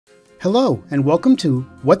Hello, and welcome to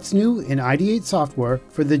What's New in Ideate Software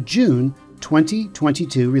for the June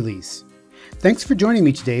 2022 release. Thanks for joining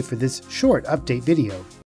me today for this short update video.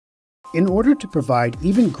 In order to provide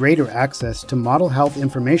even greater access to model health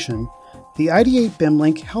information, the Ideate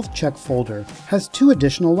BIMLink Health Check folder has two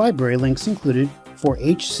additional library links included for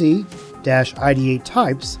HC-Ideate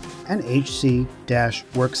types and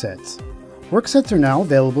HC-worksets. Worksets are now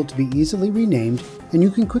available to be easily renamed, and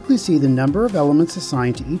you can quickly see the number of elements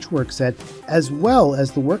assigned to each workset as well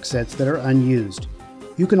as the worksets that are unused.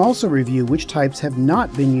 You can also review which types have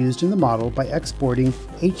not been used in the model by exporting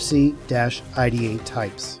HC-Ideate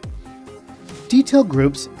types. Detail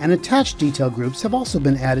groups and attached detail groups have also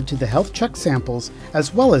been added to the health check samples,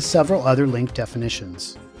 as well as several other link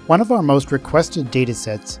definitions. One of our most requested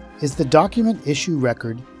datasets is the Document Issue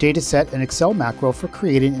Record dataset and Excel macro for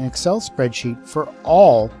creating an Excel spreadsheet for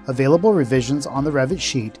all available revisions on the Revit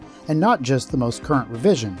sheet and not just the most current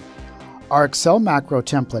revision. Our Excel macro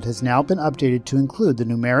template has now been updated to include the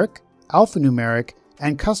numeric, alphanumeric,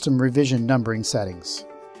 and custom revision numbering settings.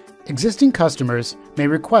 Existing customers may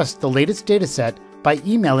request the latest dataset by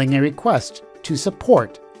emailing a request to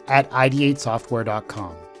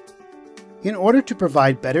support@ideatesoftware.com. In order to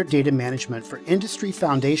provide better data management for Industry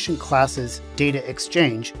Foundation classes data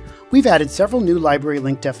exchange, we've added several new library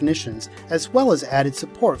link definitions, as well as added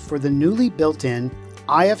support for the newly built-in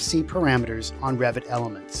IFC parameters on Revit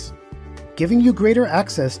elements. Giving you greater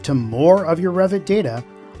access to more of your Revit data,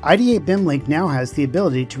 Ideate BIMLink now has the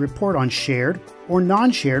ability to report on shared or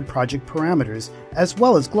non-shared project parameters, as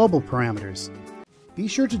well as global parameters. Be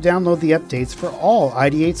sure to download the updates for all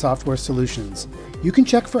Ideate software solutions. You can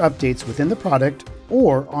check for updates within the product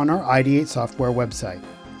or on our Ideate software website.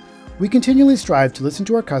 We continually strive to listen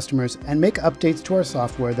to our customers and make updates to our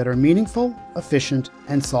software that are meaningful, efficient,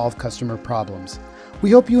 and solve customer problems.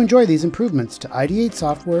 We hope you enjoy these improvements to Ideate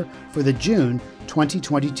software for the June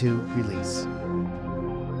 2022 release.